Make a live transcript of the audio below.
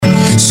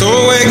So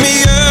wake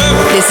me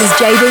up. This is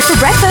JB for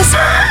breakfast.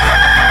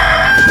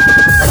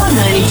 On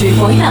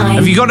 92.9.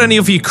 Have you got any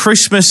of your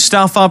Christmas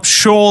stuff up?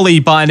 Surely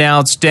by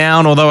now it's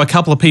down, although a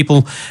couple of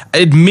people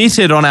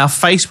admitted on our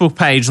Facebook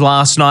page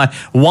last night,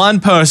 one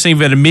person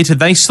even admitted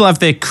they still have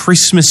their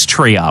Christmas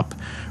tree up.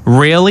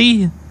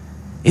 Really?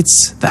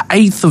 It's the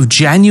 8th of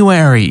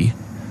January.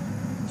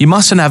 You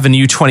mustn't have a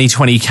new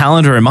 2020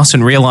 calendar and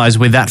mustn't realise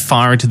we're that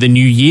far into the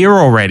new year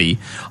already.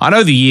 I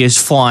know the year's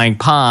flying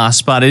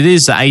past, but it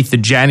is the 8th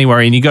of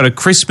January and you got a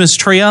Christmas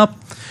tree up?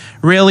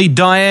 Really?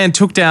 Diane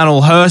took down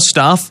all her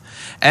stuff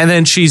and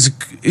then she's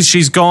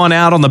gone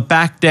out on the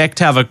back deck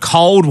to have a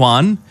cold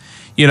one,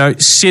 you know,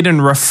 sit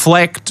and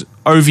reflect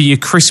over your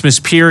Christmas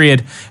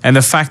period and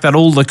the fact that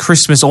all the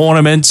Christmas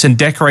ornaments and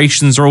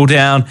decorations are all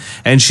down,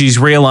 and she's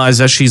realised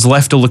that she's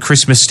left all the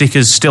Christmas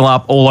stickers still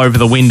up all over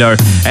the window.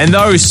 And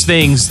those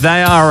things,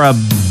 they are a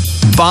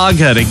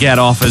bugger to get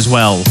off as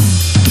well.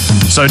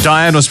 So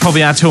Diane was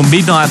probably out till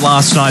midnight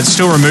last night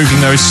still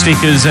removing those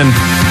stickers, and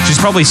she's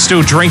probably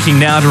still drinking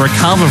now to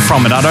recover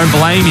from it. I don't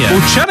blame you.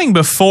 Well, chatting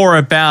before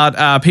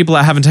about people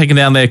that haven't taken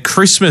down their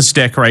Christmas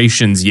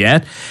decorations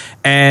yet,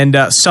 and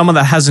someone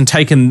that hasn't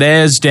taken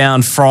theirs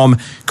down from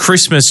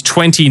Christmas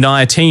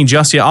 2019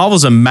 just yet. I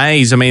was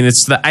amazed. I mean,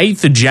 it's the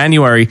 8th of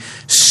January,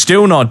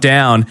 still not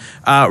down.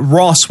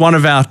 Ross, one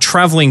of our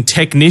traveling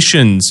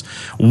technicians,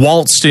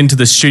 waltzed into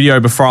the studio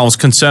before I was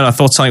concerned. I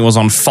thought something was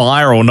on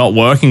fire or not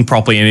working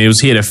properly, and he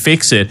was here to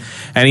fix it.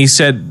 And he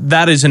said,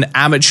 that is an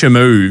amateur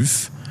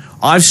move.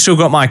 I've still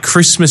got my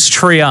Christmas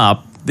tree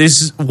up.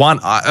 This is one,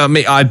 I'm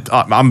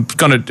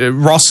going to,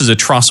 Ross is a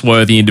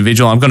trustworthy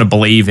individual. I'm going to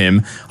believe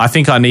him. I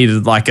think I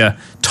needed like a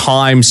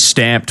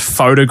time-stamped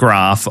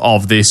photograph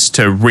of this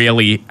to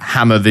really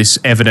hammer this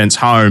evidence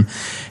home.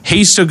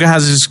 He still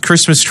has his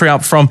Christmas tree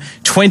up from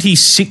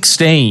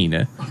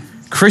 2016.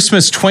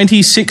 Christmas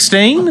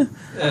 2016?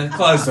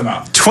 Close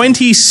enough.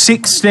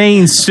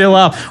 2016 still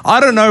up.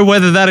 I don't know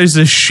whether that is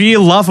a sheer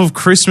love of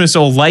Christmas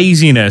or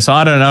laziness.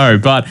 I don't know.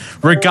 But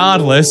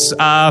regardless,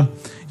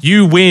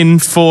 you win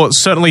for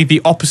certainly the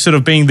opposite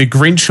of being the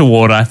Grinch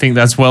Award. I think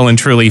that's well and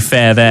truly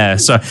fair there.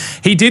 So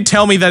he did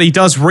tell me that he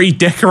does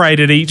redecorate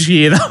it each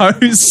year, though.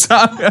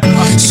 So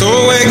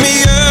wake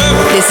me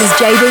up. This is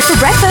JB for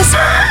breakfast.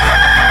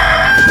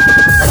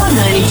 On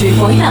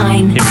 92.9.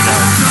 Here we go.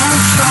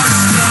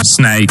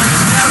 Snake.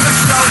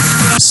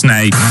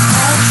 Snake.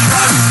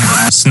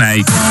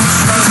 Snake.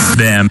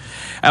 Them.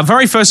 Our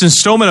very first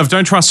installment of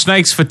Don't Trust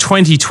Snakes for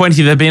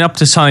 2020. They've been up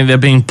to something. They've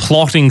been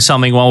plotting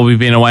something while we've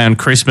been away on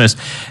Christmas.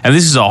 And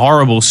this is a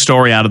horrible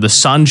story out of the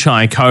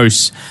Sunshine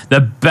Coast. The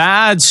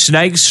bad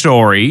snake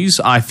stories,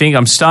 I think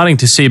I'm starting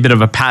to see a bit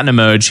of a pattern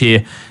emerge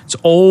here. It's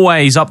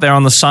always up there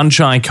on the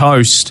Sunshine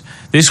Coast.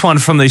 This one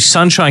from the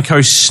Sunshine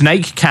Coast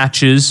Snake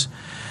Catchers.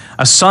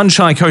 A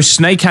Sunshine Coast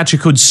snake catcher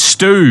called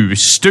Stu.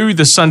 Stu,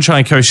 the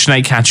Sunshine Coast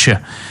snake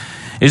catcher,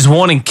 is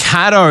warning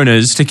cat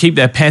owners to keep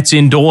their pets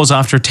indoors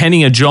after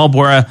attending a job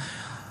where a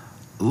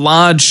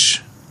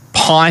large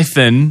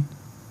python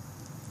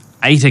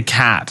ate a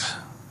cat.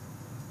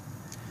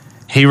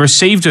 He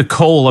received a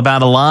call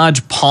about a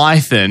large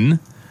python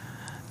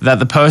that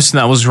the person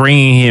that was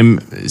ringing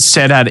him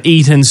said had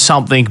eaten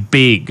something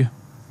big.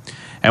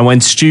 And when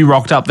Stu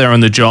rocked up there on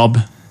the job,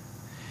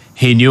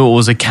 he knew it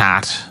was a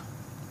cat.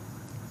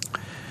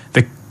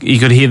 He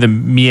could hear the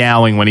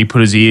meowing when he put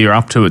his ear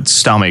up to its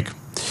stomach.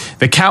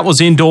 The cat was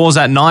indoors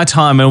at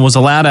nighttime and was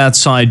allowed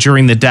outside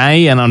during the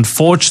day, and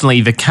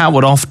unfortunately the cat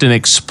would often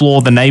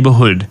explore the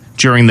neighborhood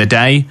during the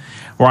day,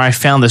 where I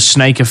found the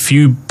snake a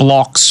few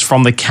blocks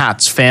from the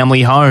cat's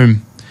family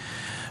home.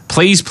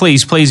 Please,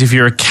 please, please, if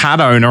you're a cat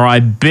owner,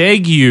 I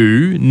beg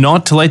you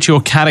not to let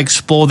your cat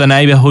explore the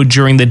neighborhood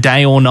during the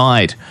day or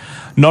night.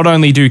 Not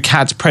only do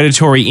cats'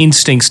 predatory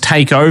instincts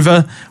take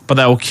over, but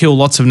they will kill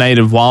lots of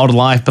native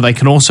wildlife, but they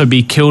can also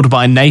be killed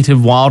by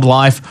native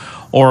wildlife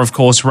or, of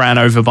course, ran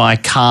over by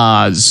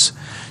cars.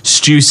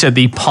 Stu said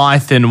the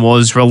python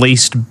was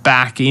released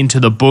back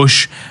into the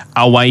bush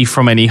away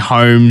from any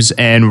homes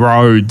and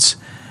roads.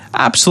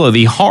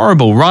 Absolutely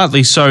horrible.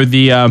 Rightly so,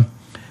 the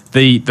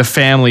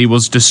family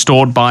was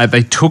distraught by it.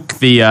 They took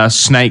the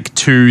snake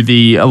to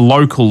the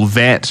local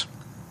vet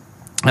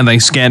and they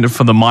scanned it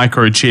for the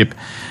microchip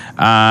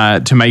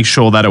to make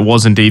sure that it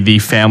was indeed the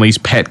family's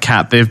pet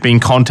cat. They've been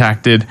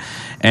contacted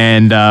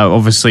and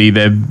obviously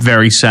they're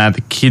very sad.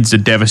 The kids are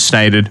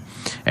devastated.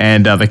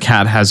 And the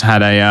cat has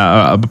had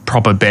a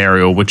proper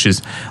burial, which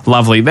is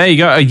lovely. There you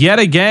go. Yet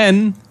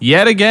again,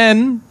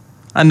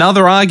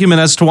 another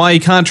argument as to why you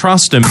can't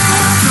trust him.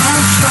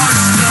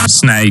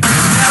 Snake.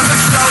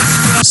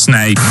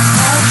 Snake.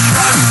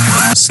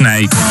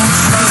 Snake.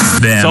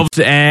 Them.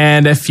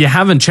 And if you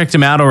haven't checked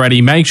them out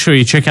already, make sure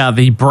you check out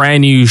the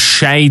brand new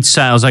shade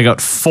sales. I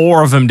got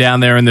 4 of them down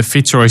there in the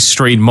Fitzroy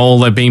Street Mall.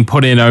 They've been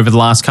put in over the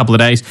last couple of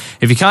days.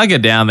 If you can't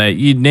get down there,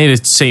 you need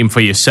to see them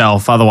for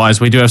yourself. Otherwise,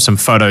 we do have some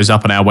photos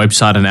up on our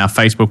website and our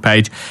Facebook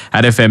page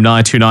at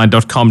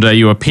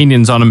fm929.com.au.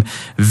 Opinions on them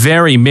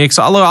very mixed.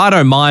 Although I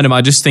don't mind them.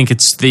 I just think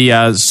it's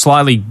the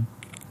slightly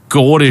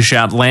gorgeous,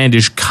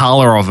 outlandish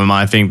colour of them,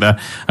 I think, the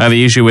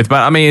issue with.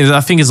 But, I mean,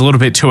 I think it's a little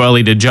bit too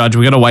early to judge.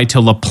 We've got to wait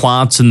till the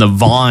plants and the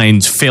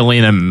vines fill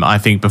in them, I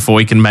think, before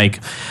we can make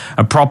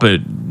a proper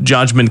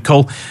judgment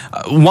call.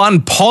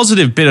 One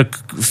positive bit of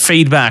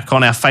feedback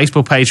on our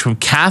Facebook page from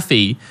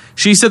Kathy,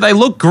 she said they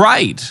look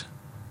great.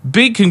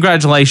 Big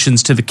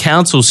congratulations to the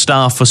council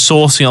staff for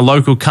sourcing a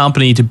local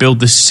company to build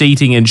the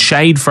seating and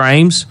shade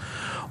frames.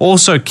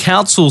 Also,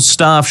 council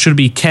staff should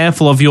be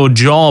careful of your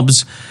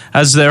jobs,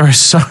 as there are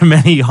so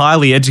many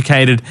highly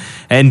educated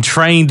and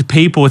trained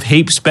people with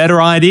heaps better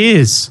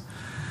ideas.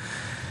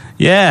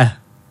 Yeah,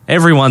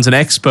 everyone's an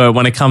expert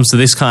when it comes to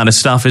this kind of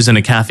stuff, isn't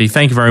it, Kathy?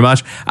 Thank you very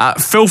much.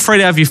 Feel free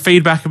to have your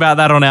feedback about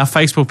that on our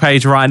Facebook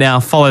page right now.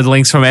 Follow the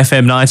links from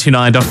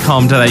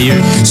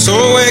fm929.com.au. So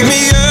wake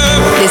me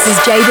up. This is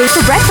JB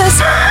for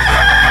breakfast.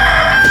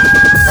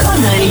 On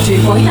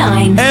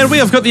 92.9. And we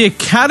have got the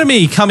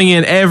Academy coming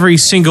in every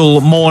single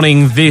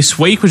morning this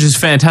week, which is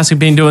fantastic.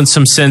 Been doing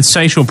some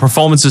sensational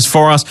performances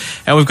for us.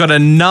 And we've got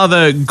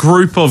another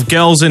group of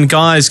girls and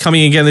guys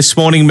coming again this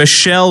morning.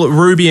 Michelle,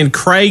 Ruby and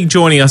Craig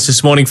joining us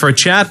this morning for a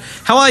chat.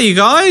 How are you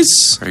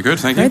guys? Very good,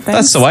 thank you.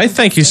 That's the way.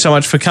 Thank you so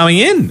much for coming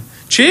in.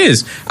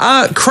 Cheers.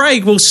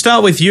 Craig, we'll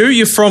start with you.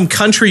 You're from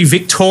country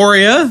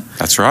Victoria.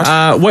 That's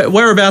right.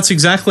 Whereabouts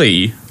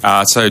exactly?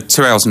 So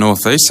 2 hours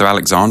northeast, so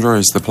Alexandra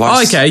is the place.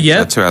 Oh, okay,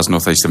 yeah. So 2 hours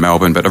northeast of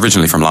Melbourne, but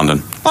originally from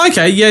London.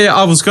 Okay, yeah,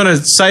 I was going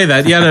to say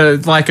that. You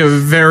had a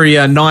very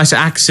nice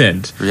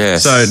accent.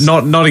 Yes. So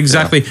not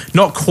exactly,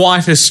 not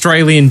quite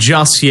Australian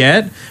just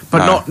yet,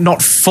 but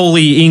not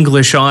fully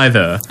English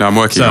either. No, I'm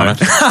working on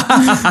it.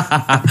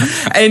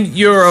 And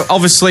you're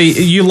obviously,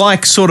 you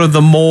like sort of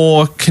the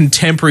more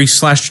contemporary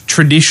 /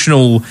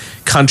 traditional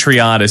country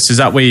artists. Is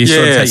that where you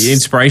sort of take your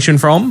inspiration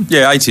from?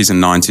 Yeah, 80s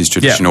and 90s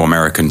traditional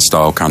American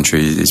style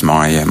country is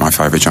my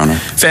favourite genre.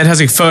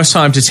 Fantastic. First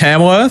time to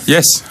Tamworth?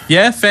 Yes.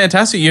 Yeah,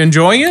 fantastic. You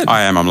enjoying it?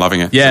 I am. I'm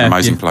loving it. Yeah. It's an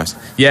amazing place.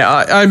 Yeah,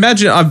 I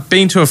imagine I've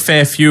been to a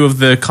fair few of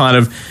the kind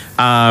of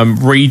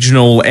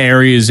regional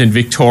areas in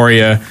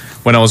Victoria.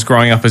 When I was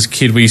growing up as a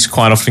kid, we used to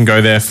quite often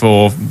go there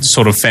for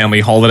sort of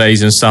family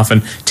holidays and stuff.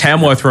 And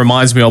Tamworth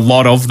reminds me a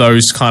lot of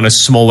those kind of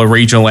smaller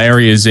regional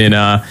areas in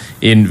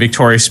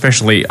Victoria,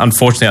 especially,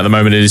 unfortunately, at the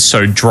moment it is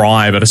so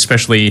dry, but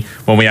especially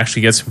when we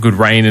actually get some good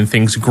rain and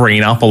things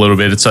green up a little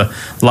bit. It's a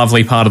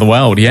lovely part of the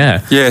world,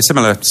 yeah. Yeah,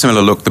 similar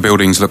look. The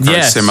buildings look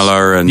very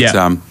similar, and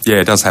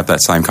it does have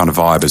that same kind of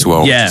vibe as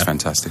well, which is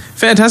fantastic.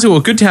 Fantastic. Well,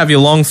 good to have you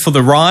along for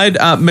the ride.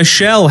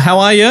 Michelle, how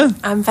are you?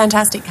 I'm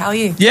fantastic. How are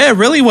you? Yeah,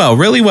 really well,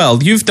 really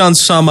well. You've done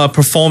some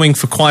performing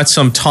for quite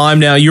some time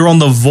now. You're on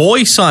The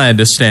Voice, I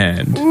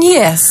understand.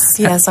 Yes,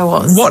 I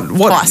was. What?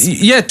 Twice.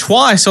 Yeah,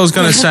 twice, I was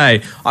going to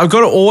say. I've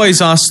got to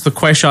always ask the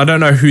question, I don't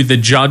know who the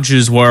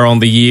judges were on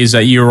the years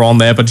that you were on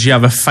there, but do you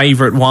have a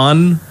favourite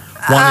one?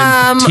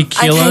 One in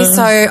particular? Okay,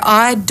 so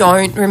I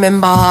don't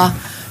remember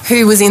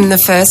who was in the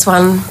first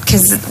one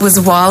because it was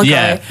a while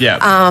ago.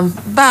 Yeah.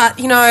 But,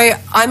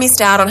 I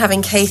missed out on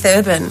having Keith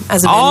Urban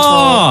as a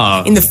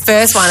mentor in the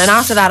first one. And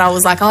after that, I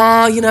was like,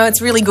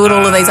 it's really good,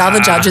 all of these other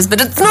judges, but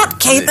it's not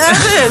Keith Urban.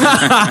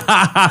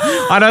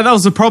 I know, that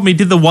was the problem. He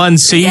did the one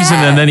season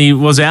and then he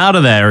was out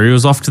of there. He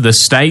was off to the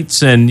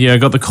States and,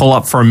 got the call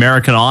up for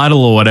American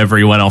Idol or whatever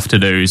he went off to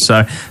do.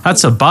 So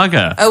that's a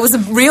bugger. It was a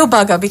real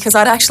bugger because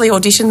I'd actually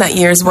auditioned that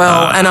year as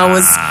well. And I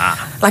was,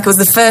 it was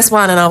the first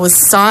one and I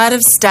was side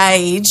of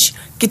stage,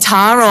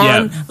 guitar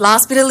on,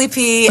 last bit of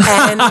lippy,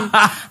 and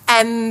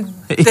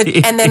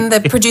then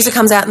the producer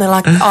comes out and they're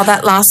like,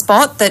 that last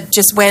spot that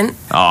just went,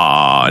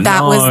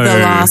 that was the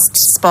last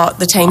spot.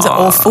 The teams are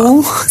all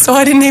full, so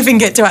I didn't even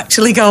get to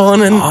actually go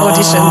on and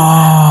audition.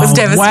 It was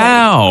devastating.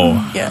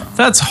 Wow. Yeah.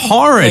 That's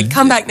horrid.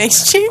 Come back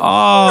next year.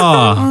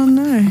 Oh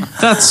no.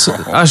 That's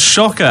a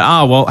shocker.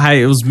 Well,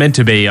 hey, it was meant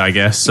to be, I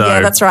guess. So. Yeah,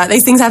 that's right.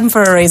 These things happen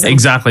for a reason.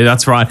 Exactly,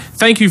 that's right.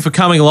 Thank you for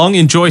coming along.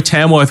 Enjoy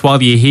Tamworth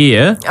while you're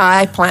here.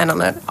 I plan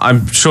on it.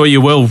 I'm sure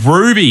you will.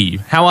 Ruby,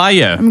 how are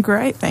you? I'm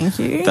great, thank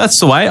you. That's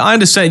the way. I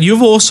understand.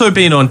 You've also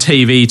been on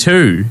TV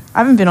too. I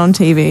haven't been on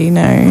TV,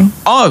 no.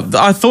 Oh,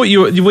 I thought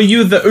were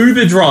you the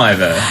Uber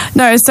driver?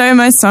 No, so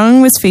my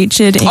song was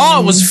featured in...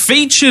 Oh, it was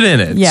featured in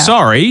it. Yeah.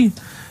 Sorry.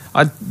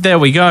 There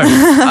we go.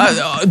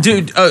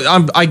 Dude,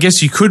 I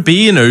guess you could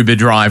be an Uber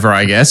driver,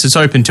 I guess. It's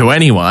open to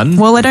anyone.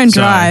 Well, I don't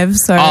drive,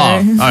 so...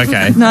 Oh,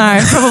 okay. No,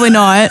 probably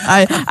not.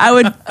 I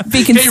would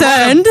be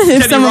concerned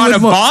if someone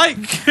Can you ride a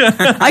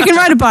bike? I can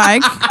ride a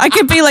bike. I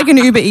could be like an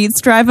Uber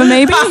Eats driver,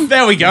 maybe.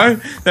 There we go.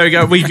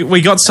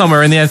 We got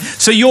somewhere in the end.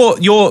 So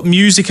your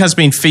music has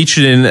been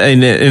featured in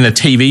a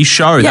TV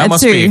show. Yeah, that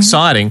must be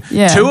exciting.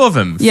 Yeah. 2 of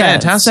them. Yeah,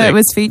 Fantastic. so it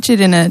was featured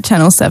in a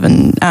Channel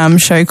 7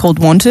 show called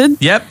Wanted.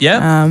 Yep.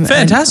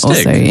 Fantastic. And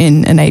also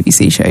in an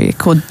ABC show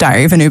called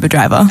Diary of an Uber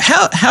Driver.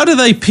 How do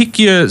they pick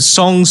your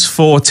songs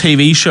for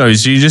TV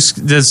shows?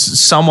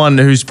 Does someone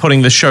who's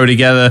putting the show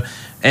together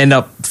end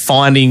up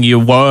finding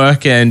your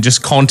work and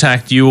just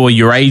contact you or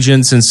your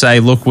agents and say,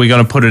 look, we're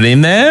going to put it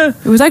in there?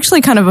 It was actually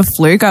kind of a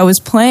fluke. I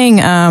was playing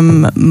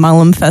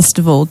Mullum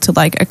Festival to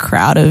a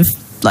crowd of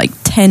 10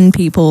 10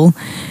 people.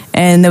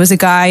 And there was a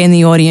guy in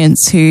the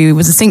audience who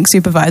was a sync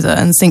supervisor,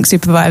 and sync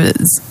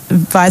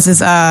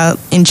supervisors are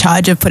in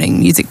charge of putting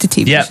music to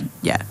TV.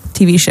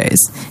 TV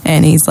shows.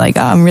 And he's like,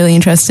 I'm really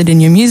interested in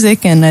your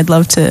music, and I'd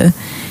love to,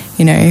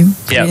 put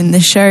it in the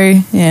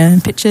show,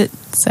 pitch it.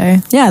 So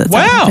that's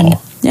what happened.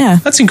 Yeah,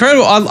 that's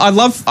incredible. I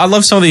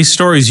love some of these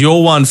stories.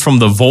 Your one from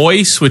The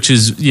Voice, which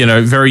is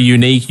very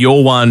unique.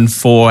 Your one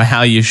for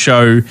how your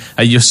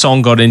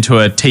song got into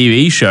a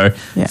TV show.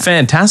 Yeah.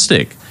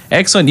 Fantastic.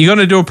 Excellent. You're going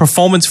to do a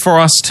performance for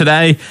us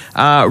today.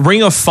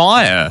 Ring of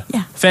Fire.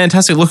 Yeah.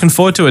 Fantastic. Looking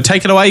forward to it.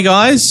 Take it away,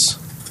 guys.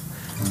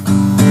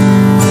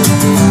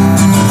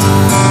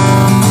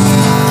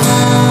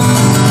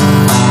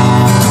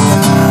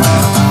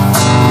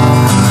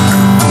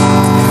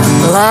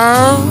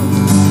 Love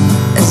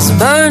is a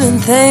burning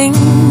thing,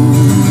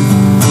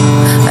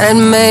 and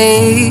it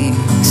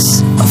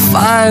makes a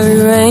fiery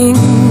ring,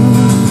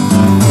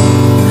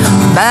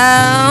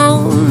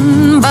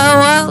 bound by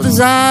wild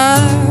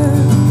desire.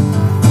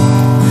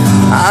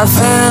 I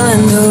fell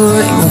into a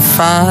ring of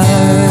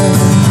fire.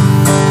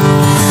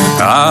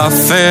 I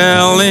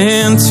fell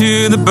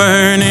into the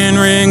burning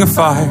ring of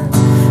fire.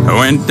 I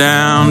went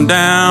down,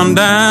 down,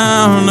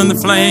 down, and the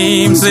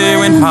flames, they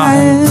went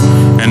higher.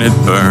 And it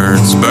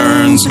burns,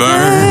 burns,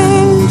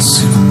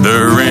 burns.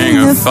 The ring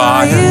of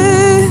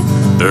fire,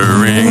 the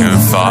ring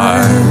of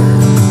fire.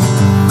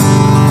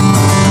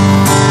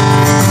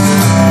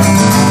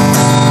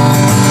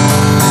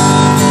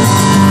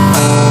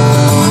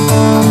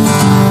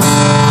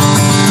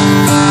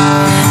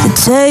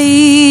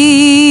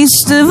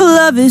 Taste of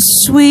love is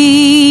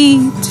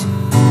sweet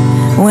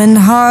when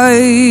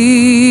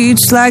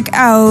hearts like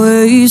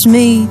ours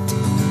meet.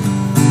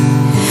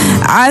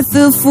 I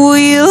feel for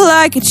you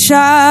like a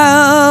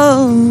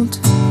child.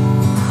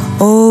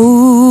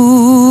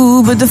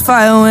 Oh, but the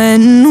fire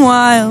went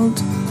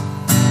wild.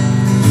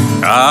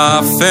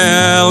 I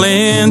fell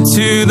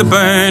into the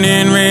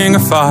burning ring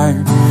of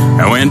fire.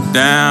 I went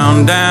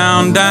down,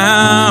 down,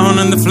 down,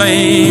 and the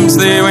flames,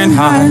 they went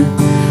higher.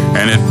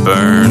 And it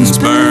burns,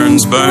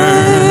 burns,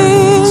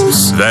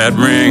 burns. That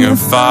ring of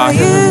fire,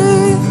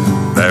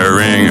 that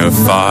ring of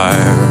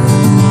fire.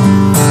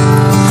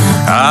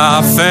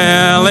 I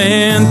fell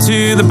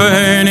into the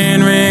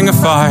burning ring of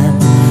fire.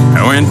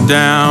 I went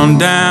down,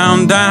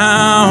 down,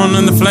 down,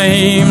 and the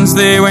flames,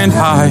 they went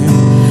higher.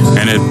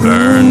 And it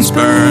burns,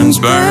 burns,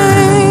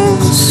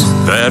 burns.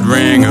 That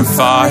ring of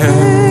fire,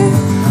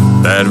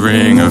 that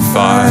ring of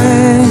fire.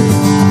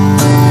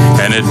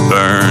 And it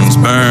burns,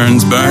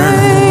 burns,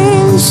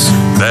 burns.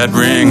 That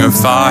ring of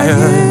fire,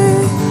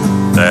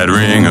 that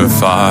ring of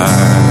fire.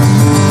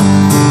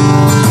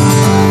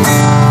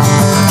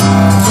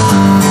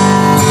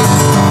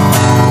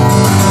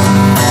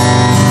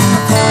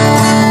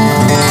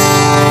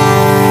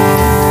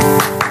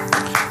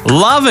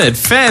 Love it.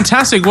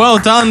 Fantastic. Well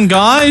done,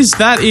 guys.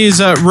 That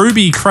is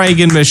Ruby, Craig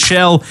and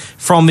Michelle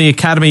from the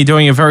Academy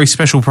doing a very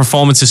special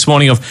performance this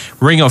morning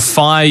of Ring of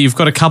Fire. You've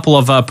got a couple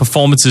of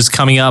performances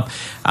coming up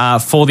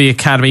for the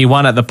Academy,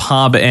 one at the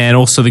pub and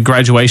also the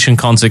graduation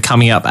concert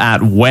coming up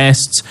at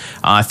West's.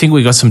 I think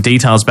we've got some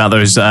details about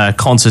those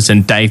concerts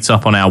and dates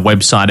up on our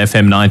website,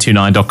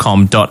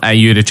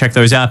 fm929.com.au, to check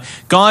those out.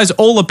 Guys,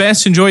 all the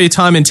best. Enjoy your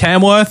time in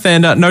Tamworth,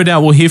 and no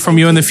doubt we'll hear from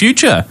you in the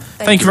future.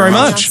 Thank you very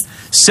much.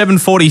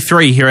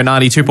 7:43 here at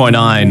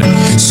 92.9.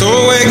 So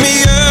wake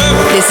me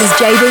up. This is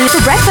JB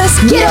for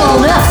breakfast. Get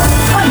on up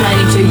on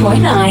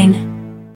 92.9.